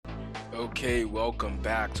Okay, welcome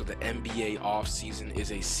back. So the NBA offseason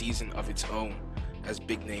is a season of its own as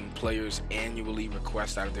big name players annually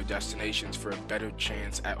request out of their destinations for a better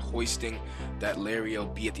chance at hoisting that Larry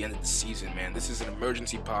LB at the end of the season, man. This is an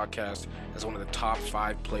emergency podcast as one of the top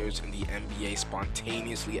 5 players in the NBA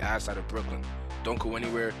spontaneously asked out of Brooklyn. Don't go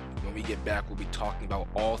anywhere. When we get back, we'll be talking about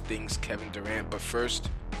all things Kevin Durant. But first,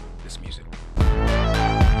 this music.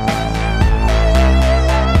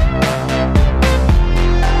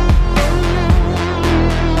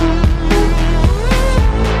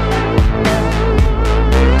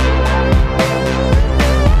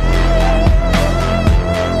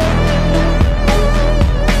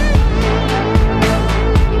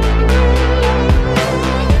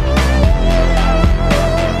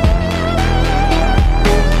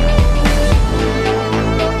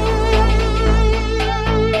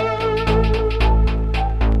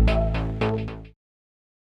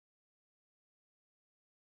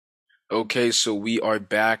 Okay, so we are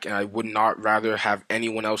back, and I would not rather have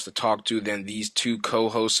anyone else to talk to than these two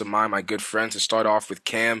co-hosts of mine, my good friends. To start off with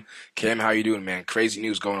Cam. Cam, how you doing, man? Crazy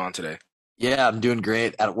news going on today. Yeah, I'm doing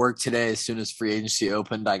great at work today. As soon as free agency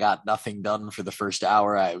opened, I got nothing done for the first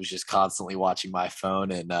hour. I was just constantly watching my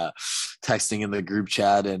phone and texting in the group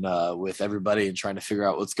chat and with everybody and trying to figure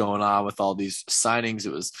out what's going on with all these signings.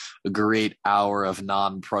 It was a great hour of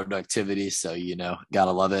non-productivity. So,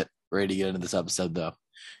 gotta love it. Ready to get into this episode, though.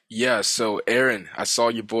 Yeah, so Aaron, I saw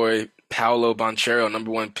your boy Paolo Banchero,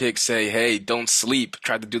 #1 pick, say, "Hey, don't sleep."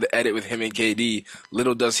 Tried to do the edit with him and KD.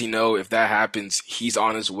 Little does he know if that happens, he's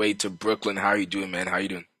on his way to Brooklyn. How are you doing, man? How you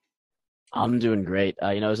doing? I'm doing great.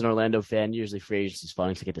 As an Orlando fan, usually free agency is fun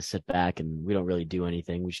because I get to sit back and we don't really do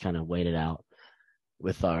anything. We just kind of wait it out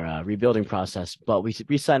with our rebuilding process. But we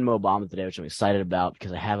re-signed Mo Bamba today, which I'm excited about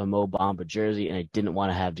because I have a Mo Bamba jersey and I didn't want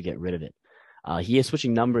to have to get rid of it. He is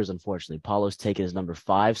switching numbers, unfortunately. Paulo's taken his number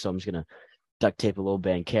 5, so I'm just gonna duct tape a little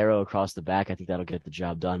Bankero across the back. I think that'll get the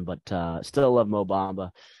job done. But still love Mo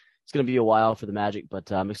Bamba. It's gonna be a while for the Magic,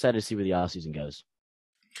 but I'm excited to see where the offseason goes.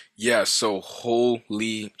 Yeah, so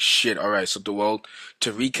holy shit. All right, so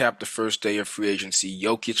to recap the first day of free agency,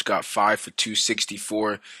 Jokic got 5 for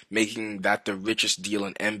 264, making that the richest deal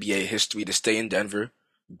in NBA history to stay in Denver.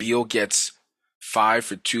 Beal gets 5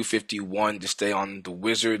 for 251 to stay on the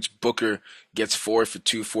Wizards. Booker gets 4 for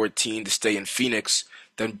 214 to stay in Phoenix.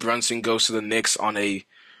 Then Brunson goes to the Knicks on a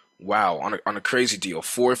wow, on a crazy deal.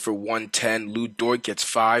 4 for 110. Lou Dort gets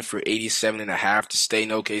 5 for 87.5 to stay in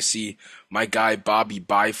OKC. My guy Bobby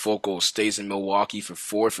Bifocal stays in Milwaukee for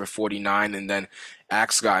 4 for 49. And then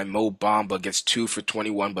Axe guy Mo Bamba gets 2 for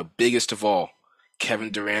 21. But biggest of all,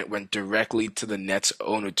 Kevin Durant went directly to the Nets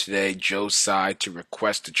owner today, Joe Tsai, to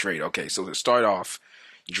request a trade. Okay, so to start off,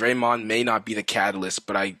 Draymond may not be the catalyst,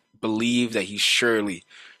 but I believe that he surely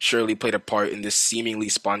played a part in this seemingly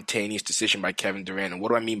spontaneous decision by Kevin Durant. And what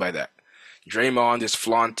do I mean by that? Draymond is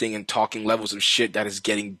flaunting and talking levels of shit that is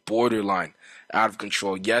getting borderline out of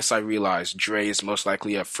control. Yes, I realize Dre is most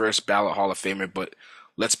likely a first ballot Hall of Famer, but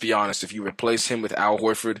let's be honest, if you replace him with Al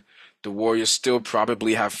Horford, the Warriors still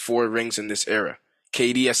probably have 4 rings in this era.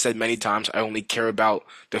 KD has said many times, I only care about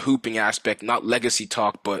the hooping aspect, not legacy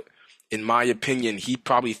talk, but in my opinion, he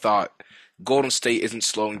probably thought Golden State isn't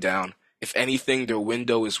slowing down. If anything, their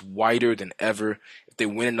window is wider than ever. If they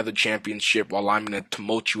win another championship while I'm in a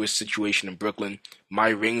tumultuous situation in Brooklyn, my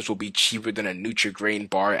rings will be cheaper than a Nutri-Grain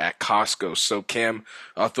bar at Costco. So Cam,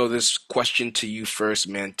 I'll throw this question to you first,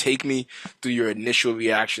 man. Take me through your initial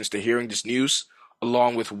reactions to hearing this news,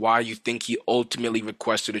 along with why you think he ultimately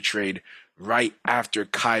requested a trade right after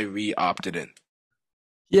Kyrie opted in.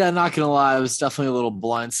 Yeah, not gonna lie, I was definitely a little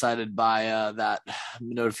blindsided by that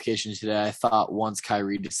notification today. I thought once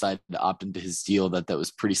Kyrie decided to opt into his deal, that was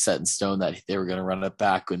pretty set in stone that they were going to run it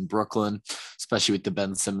back in Brooklyn, especially with the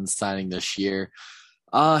Ben Simmons signing this year.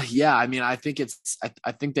 Yeah, I mean, I think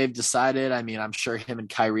they've decided. I mean, I'm sure him and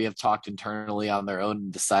Kyrie have talked internally on their own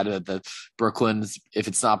and decided that Brooklyn's, if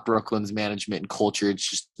it's not Brooklyn's management and culture, it's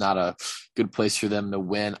just not a good place for them to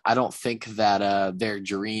win. I don't think that their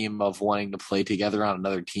dream of wanting to play together on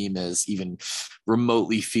another team is even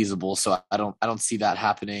remotely feasible. So I don't see that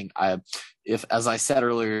happening. If, as I said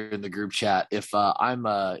earlier in the group chat, if I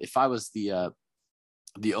was the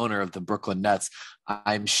owner of the Brooklyn Nets,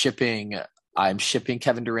 I'm shipping I'm shipping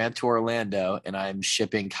Kevin Durant to Orlando and I'm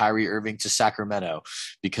shipping Kyrie Irving to Sacramento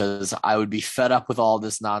because I would be fed up with all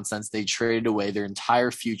this nonsense. They traded away their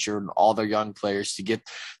entire future and all their young players to get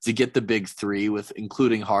the big three, with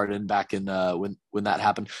including Harden back in when that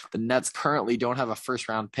happened. The Nets currently don't have a first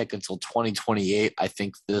round pick until 2028. I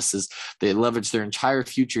think they leveraged their entire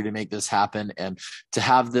future to make this happen, and to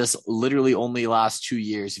have this literally only last 2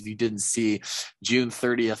 years. If you didn't see, June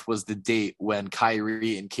 30th was the date when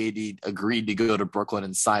Kyrie and KD agreed to go to Brooklyn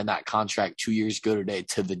and sign that contract 2 years ago today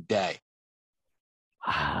to the day.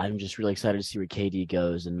 I'm just really excited to see where KD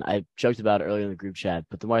goes. And I joked about it earlier in the group chat,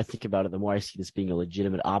 but the more I think about it, the more I see this being a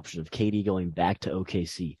legitimate option of KD going back to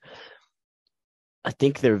OKC. I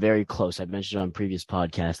think they're very close. I mentioned on previous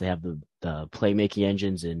podcasts, they have the playmaking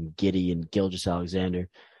engines in Giddey and Gilgeous-Alexander.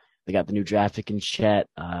 They got the new draft pick in Chet.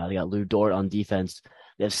 They got Lou Dort on defense.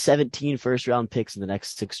 They have 17 first-round picks in the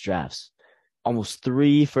next 6 drafts. Almost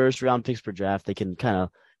 3 first-round picks per draft. They can kind of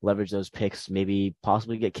leverage those picks, maybe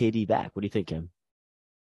possibly get KD back. What do you think, Kim?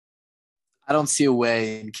 I don't see a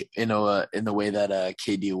way in the way that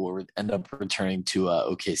KD will end up returning to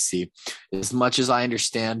OKC. As much as I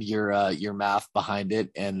understand your math behind it,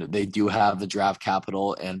 and they do have the draft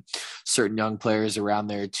capital and certain young players around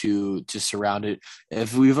there to surround it.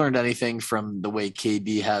 If we've learned anything from the way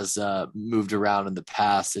KD has moved around in the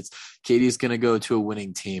past, it's KD's going to go to a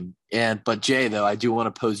winning team. But Jay, though, I do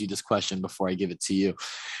want to pose you this question before I give it to you.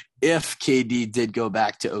 If KD did go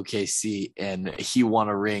back to OKC and he won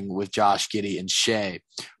a ring with Josh Giddey and Shea,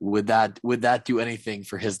 would that do anything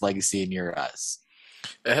for his legacy in your eyes?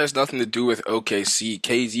 It has nothing to do with OKC.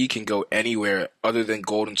 KZ can go anywhere other than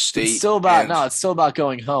Golden State. It's still about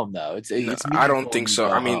going home, though. It's I don't think so.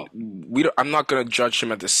 I mean, I'm not going to judge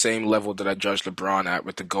him at the same level that I judged LeBron at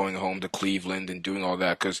with the going home to Cleveland and doing all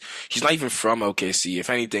that, because he's not even from OKC. If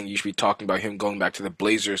anything, you should be talking about him going back to the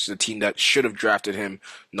Blazers, the team that should have drafted him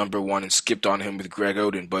 #1 and skipped on him with Greg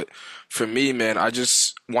Oden. But for me, man, I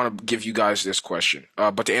just want to give you guys this question.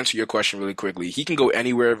 But to answer your question really quickly, he can go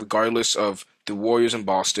anywhere regardless of the Warriors in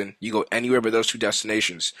Boston. You go anywhere but those 2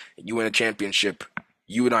 destinations, and you win a championship.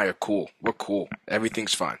 You and I are cool. We're cool.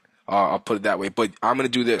 Everything's fine. I'll put it that way. But I'm going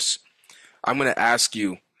to do this. I'm going to ask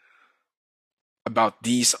you about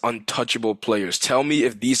these untouchable players. Tell me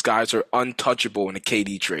if these guys are untouchable in a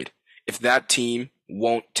KD trade. If that team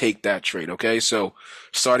won't take that trade, okay? So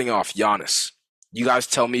starting off, Giannis. You guys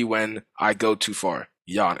tell me when I go too far.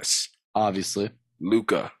 Giannis. Obviously.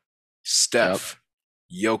 Luka. Steph.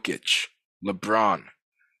 Jokic. LeBron,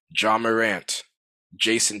 Ja Morant,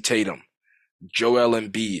 Jason Tatum, Joel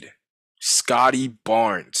Embiid, Scotty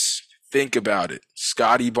Barnes. Think about it.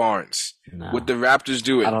 Scotty Barnes. No. Would the Raptors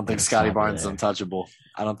do it? I don't think Scotty Barnes is untouchable.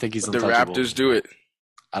 I don't think he's Would the untouchable. Raptors do it?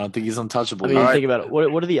 I don't think he's untouchable. I mean, All think about it.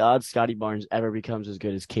 What are the odds Scotty Barnes ever becomes as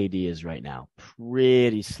good as KD is right now?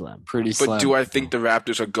 Pretty slim. Pretty slim. But do I think the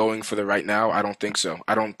Raptors are going for the right now? I don't think so.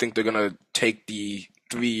 I don't think they're going to take the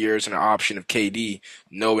 3 years and an option of KD,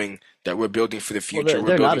 knowing that we're building for the future.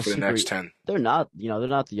 Well, we're building for the next 10. They're not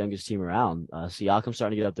the youngest team around. Siakam's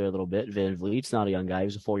starting to get up there a little bit. Van Vliet's not a young guy. He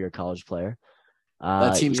was a 4-year college player.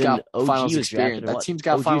 That team's got finals experience. That team's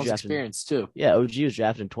got finals experience too. Yeah, OG was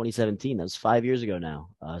drafted in 2017. That's 5 years ago now.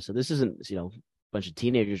 So this isn't a bunch of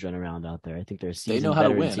teenagers running around out there. I think they're a seasoned, they know how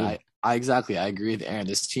to win. team. I agree with Aaron.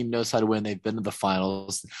 This team knows how to win. They've been to the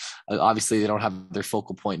finals. Obviously, they don't have their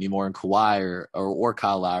focal point anymore in Kawhi or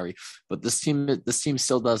Kyle Lowry, but this team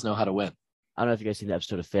still does know how to win. I don't know if you guys seen the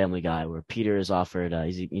episode of Family Guy where Peter is offered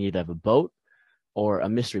you either have a boat or a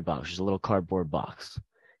mystery box, which is a little cardboard box.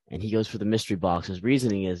 And he goes for the mystery box. His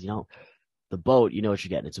reasoning is, the boat, you know what you're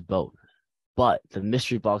getting. It's a boat. But the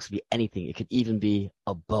mystery box could be anything. It could even be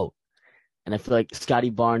a boat. And I feel like Scotty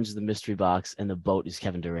Barnes is the mystery box and the boat is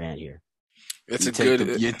Kevin Durant here. You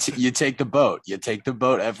take the boat. You take the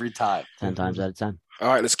boat every time. 10 times out of 10. All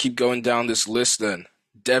right, let's keep going down this list then.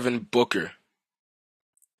 Devin Booker.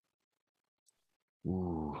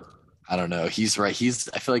 Ooh, I don't know. He's right.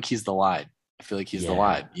 I feel like he's the line. the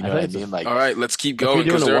line. You know what I mean? All right, let's keep going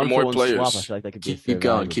because there are more players. Swap, I feel like that could be keep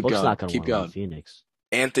going. Phoenix.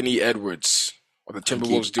 Anthony Edwards. Are the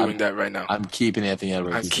Timberwolves doing that right now? I'm keeping Anthony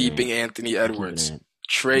Edwards. I'm keeping Anthony Edwards.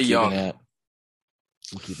 Trae Young.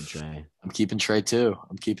 I'm keeping Trae. I'm keeping Trae too.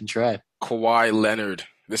 I'm keeping Trae. Kawhi Leonard.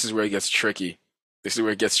 This is where it gets tricky. This is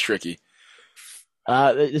where it gets in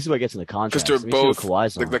the contracts. Because they're both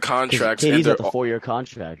the contracts. KD's got the 4-year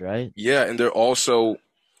contract, right? Yeah, and they're also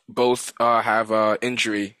both have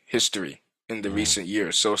injury history in the recent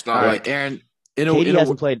years. So it's not like Aaron.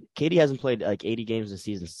 KD hasn't played like 80 games this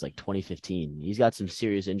season since like 2015. He's got some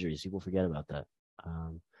serious injuries. People forget about that.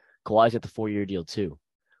 Kawhi's got the 4-year deal too.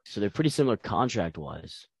 So they're pretty similar contract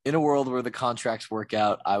wise. in a world where the contracts work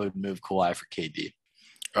out, I would move Kawhi for KD.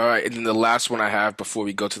 All right, and then the last one I have before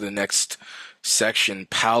we go to the next section,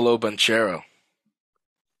 Paolo Banchero.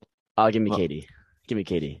 Give me Well, KD. Give me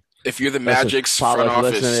KD. If you're the Listen, Magic's Paulo, front if you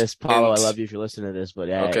listen to office, this, Paulo, I and love you if you're listening to this, but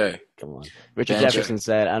okay, come on. Richard Bench. Jefferson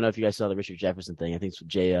said, I don't know if you guys saw the Richard Jefferson thing. I think it's what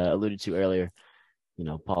Jay alluded to earlier.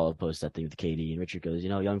 Paulo posted that thing with KD, and Richard goes,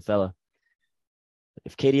 young fella,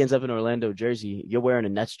 if KD ends up in Orlando jersey, you're wearing a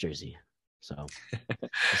Nets jersey. So we'll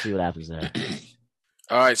see what happens there.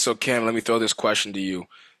 All right, so Cam, let me throw this question to you.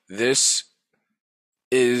 This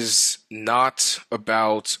is not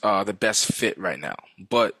about the best fit right now,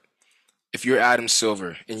 but if you're Adam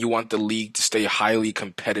Silver and you want the league to stay highly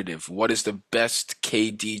competitive, what is the best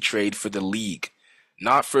KD trade for the league?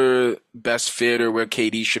 Not for best fit or where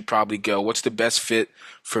KD should probably go. What's the best fit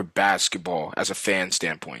for basketball as a fan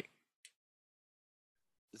standpoint?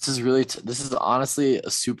 This is honestly a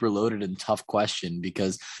super loaded and tough question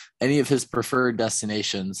because any of his preferred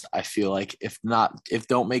destinations, I feel like if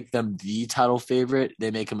don't make them the title favorite, they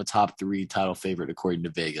make him a top 3 title favorite according to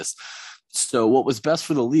Vegas. So what was best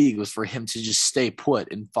for the league was for him to just stay put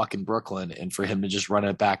in fucking Brooklyn and for him to just run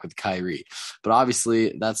it back with Kyrie. But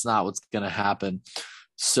obviously that's not what's going to happen.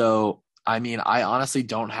 So I mean, I honestly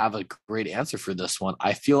don't have a great answer for this one.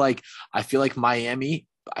 I feel like Miami's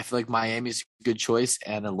a good choice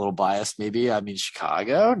and a little biased maybe. I mean,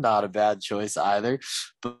 Chicago, not a bad choice either.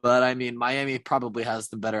 But I mean, Miami probably has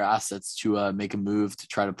the better assets to make a move to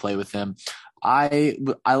try to play with him. I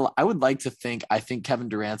would like to think I think Kevin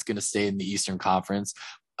Durant's going to stay in the Eastern Conference.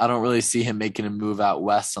 I don't really see him making a move out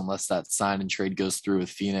west unless that sign and trade goes through with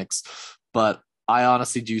Phoenix. But I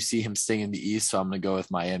honestly do see him staying in the East, so I'm going to go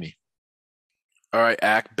with Miami. All right,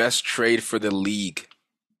 Ack, best trade for the league.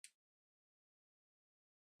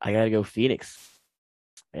 I got to go Phoenix.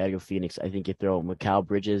 I think you throw Mikal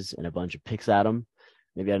Bridges and a bunch of picks at him.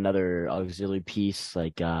 Maybe another auxiliary piece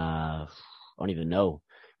like I don't even know.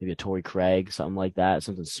 Maybe a Torrey Craig, something like that.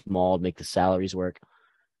 Something small to make the salaries work.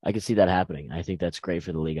 I can see that happening. I think that's great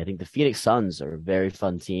for the league. I think the Phoenix Suns are a very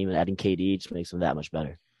fun team, and adding KD just makes them that much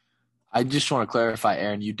better. I just want to clarify,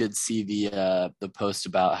 Aaron. You did see the post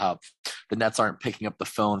about how the Nets aren't picking up the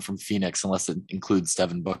phone from Phoenix unless it includes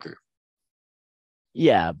Devin Booker.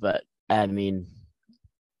 Yeah, but I mean,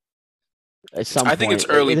 at some I think point, it's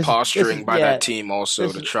early this posturing by yeah, that team also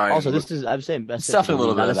this to is try and also look. this is I'm saying best It's fit for the definitely a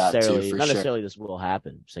little league, bit of that too, for not sure. necessarily this will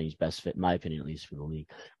happen. I'm saying he's best fit, in my opinion, at least for the league.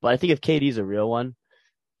 But I think if KD's a real one,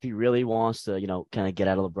 if he really wants to, kind of get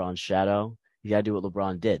out of LeBron's shadow, he's got to do what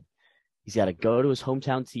LeBron did. He's got to go to his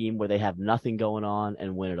hometown team where they have nothing going on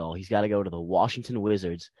and win it all. He's got to go to the Washington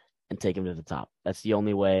Wizards and take him to the top. That's the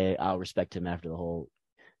only way I'll respect him after the whole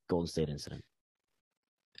Golden State incident.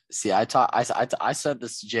 See, I said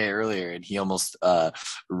this to Jay earlier, and he almost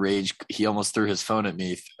raged. He almost threw his phone at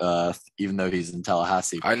me, even though he's in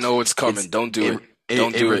Tallahassee. I know it's coming. It's Don't do a, it.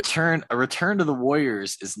 Don't do it. a return to the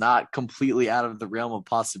Warriors is not completely out of the realm of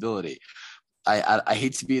possibility. I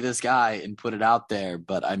hate to be this guy and put it out there,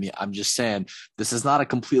 but I mean, I'm just saying this is not a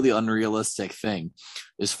completely unrealistic thing.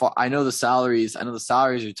 I know the salaries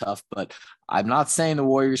are tough, but I'm not saying the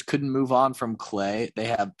Warriors couldn't move on from Clay. They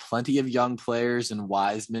have plenty of young players in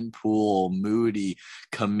Wiseman, Poole, Moody,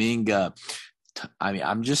 Kuminga. I mean,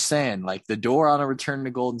 I'm just saying, like, the door on a return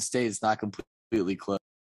to Golden State is not completely closed.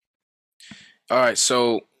 All right,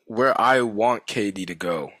 so where I want KD to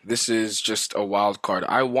go, this is just a wild card.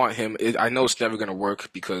 I want him. I know it's never going to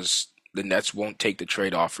work because the Nets won't take the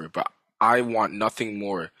trade offer, but I want nothing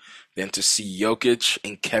more than to see Jokic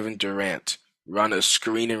and Kevin Durant run a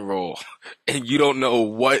screen and roll, and you don't know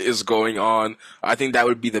what is going on. I think that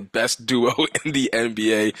would be the best duo in the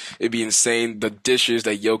NBA. It'd be insane. The dimes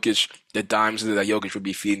that Jokic would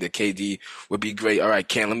be feeding to KD would be great. All right,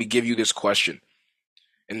 Ken, let me give you this question.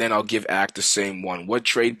 And then I'll give Ack the same one. What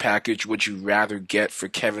trade package would you rather get for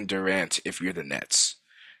Kevin Durant if you're the Nets?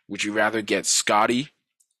 Would you rather get Scotty,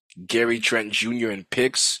 Gary Trent Jr. in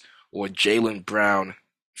picks, or Jaylen Brown,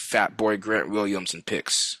 Fat Boy Grant Williams in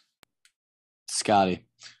picks? Scotty.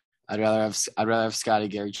 I'd rather have Scotty,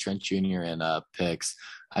 Gary Trent Jr. in picks.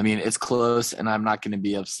 I mean, it's close, and I'm not going to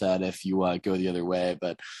be upset if you go the other way.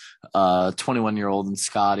 But 21-year-old and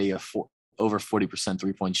Scotty, over 40%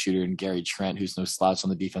 three-point shooter, and Gary Trent, who's no slouch on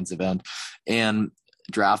the defensive end, and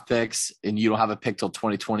draft picks, and you don't have a pick till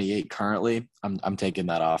 2028 currently, I'm taking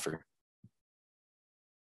that offer.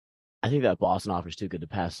 I think that Boston offer is too good to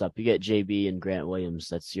pass up. You get JB and Grant Williams.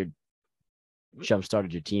 That's your jump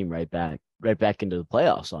started your team right back into the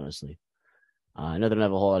playoffs, honestly. I know they don't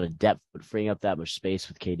have a whole lot of depth, but freeing up that much space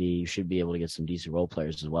with KD, you should be able to get some decent role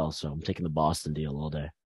players as well. So I'm taking the Boston deal all day.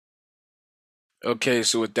 Okay,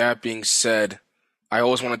 so with that being said, I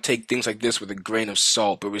always want to take things like this with a grain of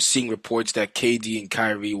salt, but we're seeing reports that KD and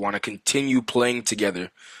Kyrie want to continue playing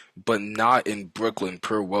together, but not in Brooklyn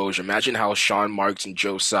per Woj. Imagine how Sean Marks and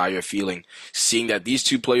Joe Tsai are feeling, seeing that these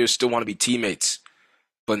two players still want to be teammates,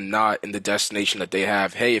 but not in the destination that they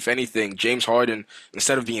have. Hey, if anything, James Harden,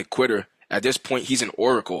 instead of being a quitter, at this point he's an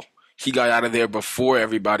oracle. He got out of there before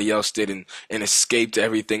everybody else did and escaped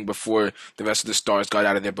everything before the rest of the stars got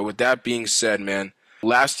out of there. But with that being said, man,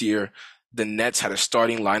 last year the Nets had a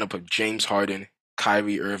starting lineup of James Harden,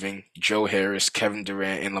 Kyrie Irving, Joe Harris, Kevin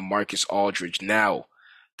Durant, and LaMarcus Aldridge. Now,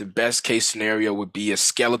 the best case scenario would be a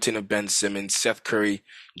skeleton of Ben Simmons, Seth Curry,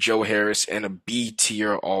 Joe Harris, and a B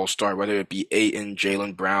tier all star, whether it be Ayton,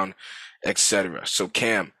 Jaylen Brown, etc. So,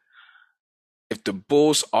 Cam, if the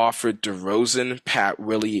Bulls offered DeRozan, Pat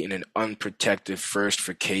Riley, and an unprotected first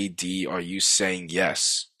for KD, are you saying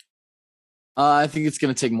yes? I think it's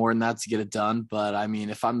going to take more than that to get it done. But I mean,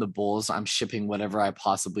 if I'm the Bulls, I'm shipping whatever I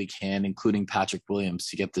possibly can, including Patrick Williams,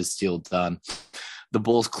 to get this deal done. The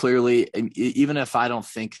Bulls clearly, even if I don't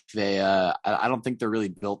think I don't think they're really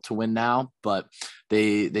built to win now, but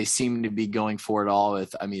they seem to be going for it all.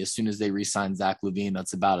 With, I mean, as soon as they re-sign Zach LaVine,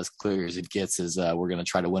 that's about as clear as it gets. Is we're going to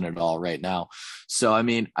try to win it all right now. So I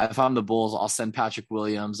mean, if I'm the Bulls, I'll send Patrick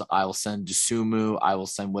Williams, I will send Dosunmu, I will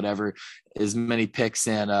send whatever, as many picks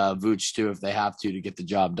and Vooch too if they have to get the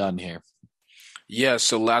job done here. Yeah,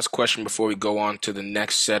 so last question before we go on to the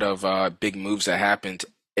next set of big moves that happened.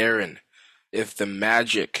 Aaron, if the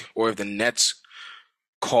Magic or if the Nets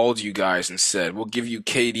called you guys and said, we'll give you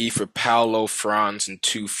KD for Paolo, Franz, and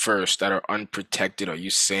two firsts that are unprotected, are you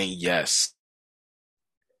saying yes?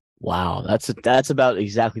 Wow, that's about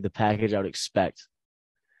exactly the package I would expect.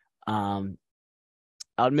 Um,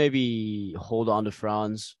 I would maybe hold on to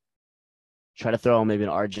Franz, try to throw in maybe an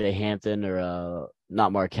RJ Hampton or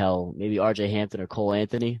not Markel, maybe RJ Hampton or Cole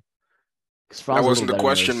Anthony. Because That Franz is a little wasn't the better than those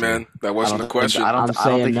question, two. man. That I wasn't don't the think question. I'm I don't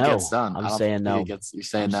saying think it no. gets done. I'm I don't saying think it no. gets. You're I'm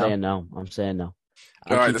saying no. saying no. I'm saying no. All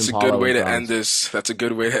I'm right, keeping that's a good Paolo way and to end Franz. this. That's a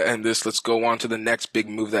good way to end this. Let's go on to the next big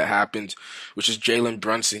move that happened, which is Jalen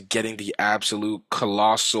Brunson getting the absolute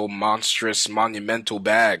colossal, monstrous, monumental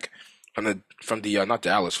bag from the not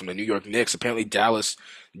Dallas, from the New York Knicks. Apparently Dallas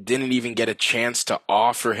didn't even get a chance to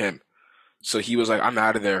offer him. So he was like, I'm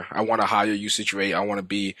out of there. I want a higher usage rate. I want to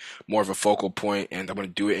be more of a focal point, and I'm going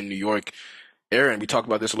to do it in New York. Aaron, we talked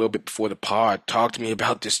about this a little bit before the pod. Talk to me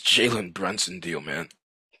about this Jalen Brunson deal, man.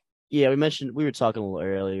 Yeah, we were talking a little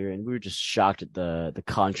earlier, and we were just shocked at the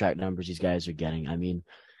contract numbers these guys are getting. I mean,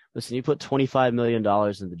 listen, you put $25 million into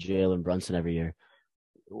Jalen Brunson every year.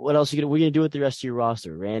 What are you gonna do with the rest of your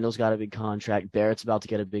roster? Randall's got a big contract. Barrett's about to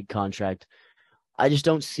get a big contract. I just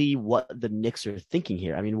don't see what the Knicks are thinking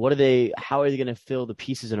here. I mean, how are they gonna fill the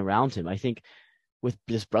pieces in around him? I think with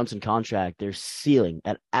this Brunson contract, their ceiling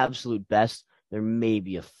at absolute best, there may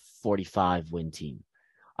be a 45 win team.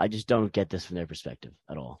 I just don't get this from their perspective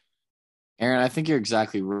at all. Aaron, I think you're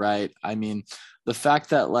exactly right. I mean, the fact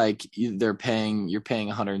that like you're paying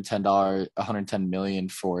 $110 million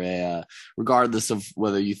for regardless of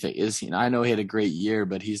whether you think is he. And I know he had a great year,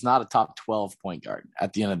 but he's not a top 12 point guard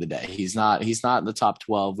at the end of the day. He's not in the top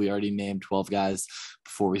 12. We already named 12 guys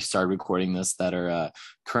before we started recording this that are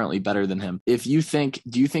currently better than him. Do you think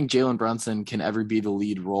Jalen Brunson can ever be the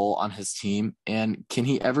lead role on his team, and can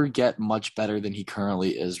he ever get much better than he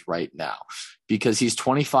currently is right now? Because he's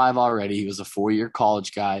 25 already. He was a 4-year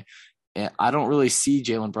college guy. And I don't really see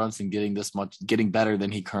Jalen Brunson getting better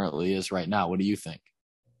than he currently is right now. What do you think?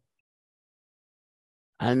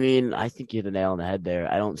 I mean, I think you hit the nail on the head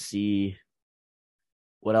there. I don't see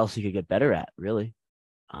what else he could get better at, really.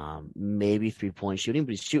 Maybe 3-point shooting,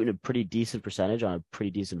 but he's shooting a pretty decent percentage on a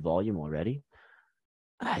pretty decent volume already.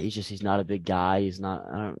 He's not a big guy.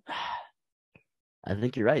 I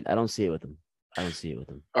think you're right. I don't see it with him. I don't see it with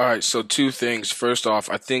him. All right, so two things. First off,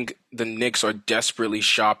 I think the Knicks are desperately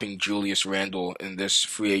shopping Julius Randle in this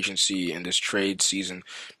free agency in this trade season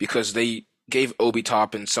because they gave Obi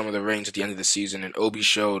Toppin some of the reins at the end of the season, and Obi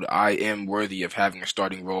showed I am worthy of having a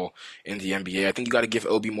starting role in the NBA. I think you got to give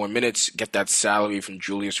Obi more minutes, get that salary from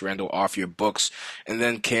Julius Randle off your books, and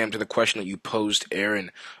then Cam, to the question that you posed,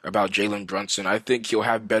 Aaron, about Jalen Brunson, I think he'll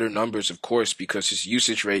have better numbers, of course, because his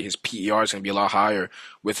usage rate, his PER is going to be a lot higher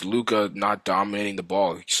with Luka not dominating the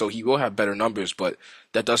ball. So he will have better numbers, but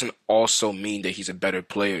that doesn't also mean that he's a better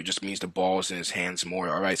player. It just means the ball is in his hands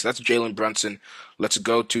more. All right, so that's Jalen Brunson. Let's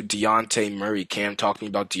go to Dejounte Murray. Cam, talk to me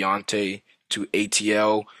about Dejounte to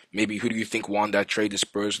ATL. Maybe who do you think won that trade, the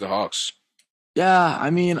Spurs or the Hawks? Yeah,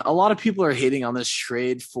 I mean, a lot of people are hating on this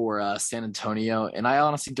trade for San Antonio, and I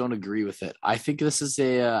honestly don't agree with it. I think this is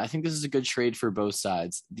a good trade for both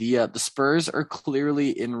sides. The Spurs are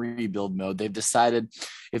clearly in rebuild mode. They've decided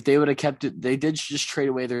if they would have kept it, they did just trade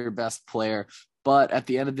away their best player. But at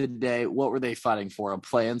the end of the day, what were they fighting for? A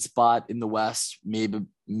play-in spot in the West?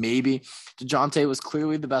 Maybe. DeJounte was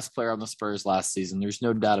clearly the best player on the Spurs last season. There's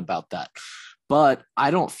no doubt about that. But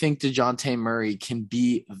I don't think DeJounte Murray can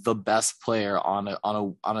be the best player on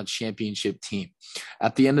a championship team.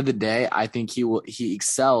 At the end of the day, I think he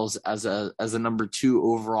excels as a number 2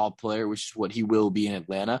 overall player, which is what he will be in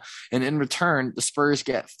Atlanta. And in return, the Spurs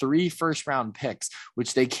get 3 first round picks,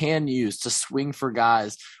 which they can use to swing for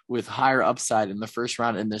guys with higher upside in the first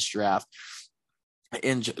round in this draft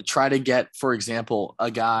and try to get, for example, a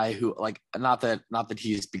guy who like not that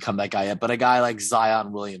he's become that guy yet, but a guy like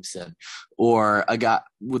Zion Williamson or a guy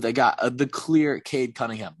with the clear Cade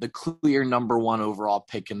Cunningham, the clear number 1 overall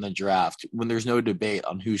pick in the draft when there's no debate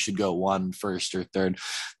on who should go 1, first or third.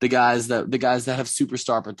 The guys that have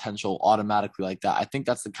superstar potential automatically like that. I think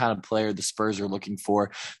that's the kind of player the Spurs are looking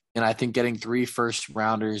for. And I think getting 3 first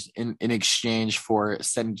rounders in exchange for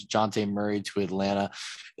sending DeJounte Murray to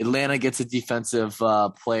Atlanta gets a defensive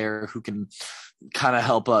player who can kind of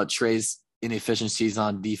help Trey's inefficiencies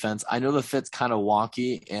on defense. I know the fit's kind of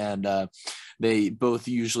wonky, and they both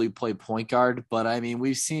usually play point guard, but I mean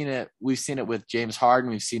we've seen it. We've seen it with James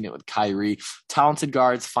Harden. We've seen it with Kyrie. Talented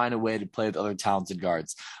guards find a way to play with other talented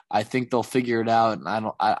guards. I think they'll figure it out,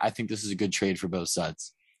 and I think this is a good trade for both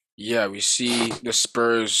sides. Yeah, we see the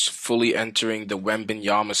Spurs fully entering the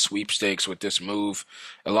Wembanyama sweepstakes with this move.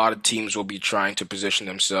 A lot of teams will be trying to position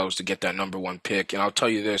themselves to get that number 1 pick. And I'll tell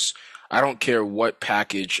you this, I don't care what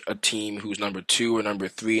package a team who's number 2 or number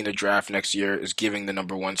 3 in the draft next year is giving the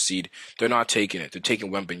number 1 seed. They're not taking it. They're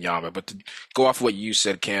taking Wembanyama. But to go off what you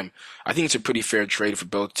said, Cam, I think it's a pretty fair trade for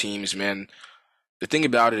both teams, man. The thing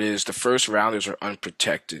about it is the first rounders are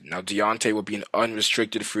unprotected. Now, Deontay will be an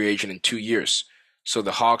unrestricted free agent in 2 years. So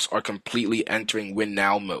the Hawks are completely entering win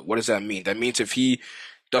now mode. What does that mean? That means if he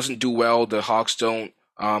doesn't do well, the Hawks don't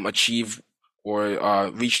achieve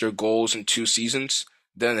or reach their goals in 2 seasons,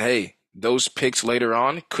 then hey, those picks later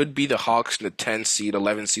on could be the Hawks in the 10 seed,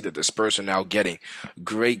 11 seed that the Spurs are now getting.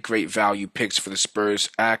 Great, great value picks for the Spurs.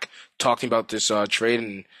 Ak, talking about this trade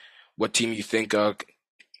and what team you think got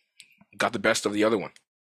the best of the other one.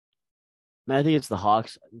 Man, I think it's the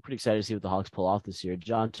Hawks. I'm pretty excited to see what the Hawks pull off this year.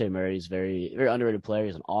 John T. Murray is very, very underrated player.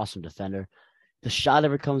 He's an awesome defender. If the shot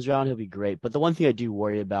ever comes around, he'll be great. But the one thing I do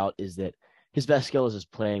worry about is that his best skill is his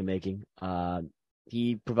playing making.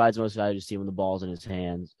 He provides most value to see when the ball's in his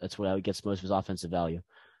hands. That's what gets most of his offensive value.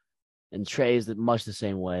 And Trey is much the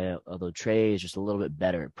same way, although Trey is just a little bit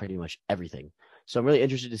better at pretty much everything. So I'm really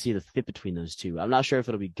interested to see the fit between those two. I'm not sure if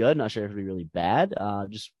it'll be good. Not sure if it'll be really bad.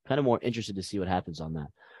 Just kind of more interested to see what happens on that.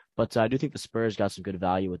 But I do think the Spurs got some good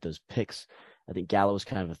value with those picks. I think Gallo was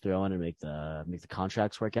kind of a throw-in and make the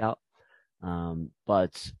contracts work out.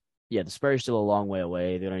 But yeah, the Spurs still a long way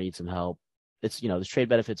away. They're gonna need some help. It's this trade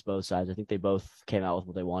benefits both sides. I think they both came out with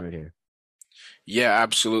what they wanted here. Yeah,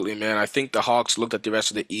 absolutely, man. I think the Hawks looked at the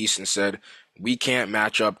rest of the East and said, we can't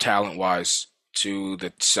match up talent-wise to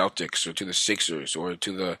the Celtics or to the Sixers or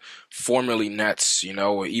to the formerly Nets,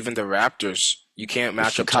 or even the Raptors. You can't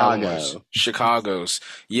match up talent-wise. Chicago. Chicago's.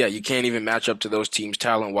 Yeah, you can't even match up to those teams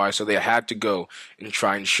talent-wise. So they had to go and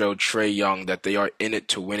try and show Trae Young that they are in it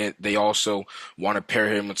to win it. They also want to pair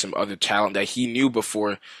him with some other talent that he knew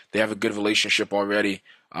before. They have a good relationship already.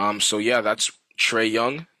 So yeah, that's Trae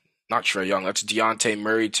Young. Not Trae Young. That's Deontay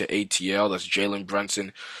Murray to ATL. That's Jalen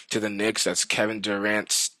Brunson to the Knicks. That's Kevin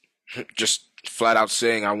Durant just flat out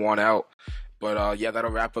saying I want out. But yeah,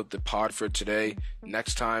 that'll wrap up the pod for today.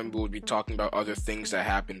 Next time we'll be talking about other things that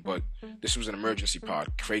happened, but this was an emergency pod.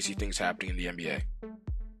 Crazy things happening in the NBA.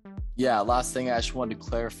 Yeah, last thing I just wanted to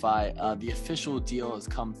clarify, the official deal has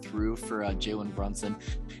come through for Jalen Brunson.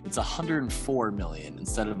 It's 104 million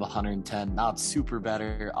instead of 110. Not super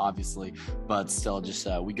better, obviously, but still, just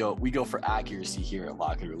we go for accuracy here at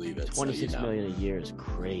Lock It or Leave It. 26 million a year is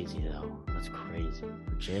crazy, though. That's crazy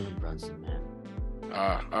for Jalen Brunson, man.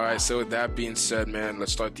 All right, so with that being said, man,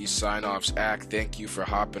 let's start these sign-offs. Ak, thank you for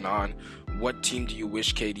hopping on. What team do you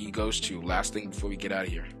wish KD goes to? Last thing before we get out of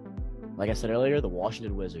here. Like I said earlier, the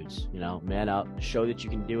Washington Wizards. Man up, show that you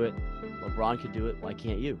can do it. LeBron could do it. Why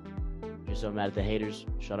can't you? If you're so mad at the haters,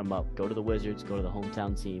 shut them up. Go to the Wizards. Go to the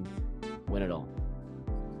hometown team. Win it all.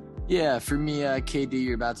 Yeah, for me, KD,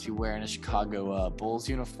 you're about to be wearing a Chicago Bulls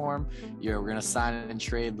uniform. We're going to sign and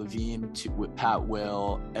trade Levine with Pat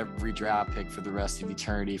Will, every draft pick for the rest of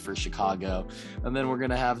eternity for Chicago. And then we're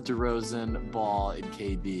going to have DeRozan, Ball, and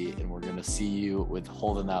KD. And we're going to see you with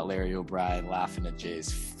holding that Larry O'Brien laughing at Jay's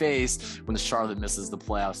face when Charlotte misses the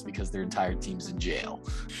playoffs because their entire team's in jail.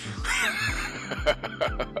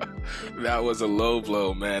 That was a low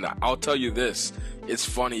blow, man. I'll tell you this. It's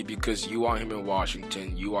funny because you want him in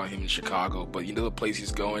Washington, you want him in Chicago, but you know the place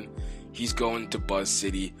he's going? He's going to Buzz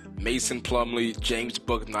City. Mason Plumlee, James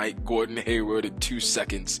Bouknight, Gordon Hayward in 2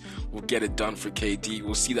 seconds will get it done for KD.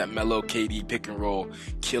 We'll see that Melo KD pick and roll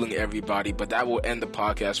killing everybody. But that will end the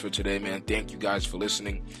podcast for today, man. Thank you guys for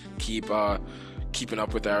listening. Keeping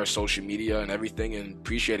up with our social media and everything, and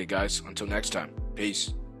appreciate it, guys. Until next time.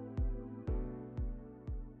 Peace.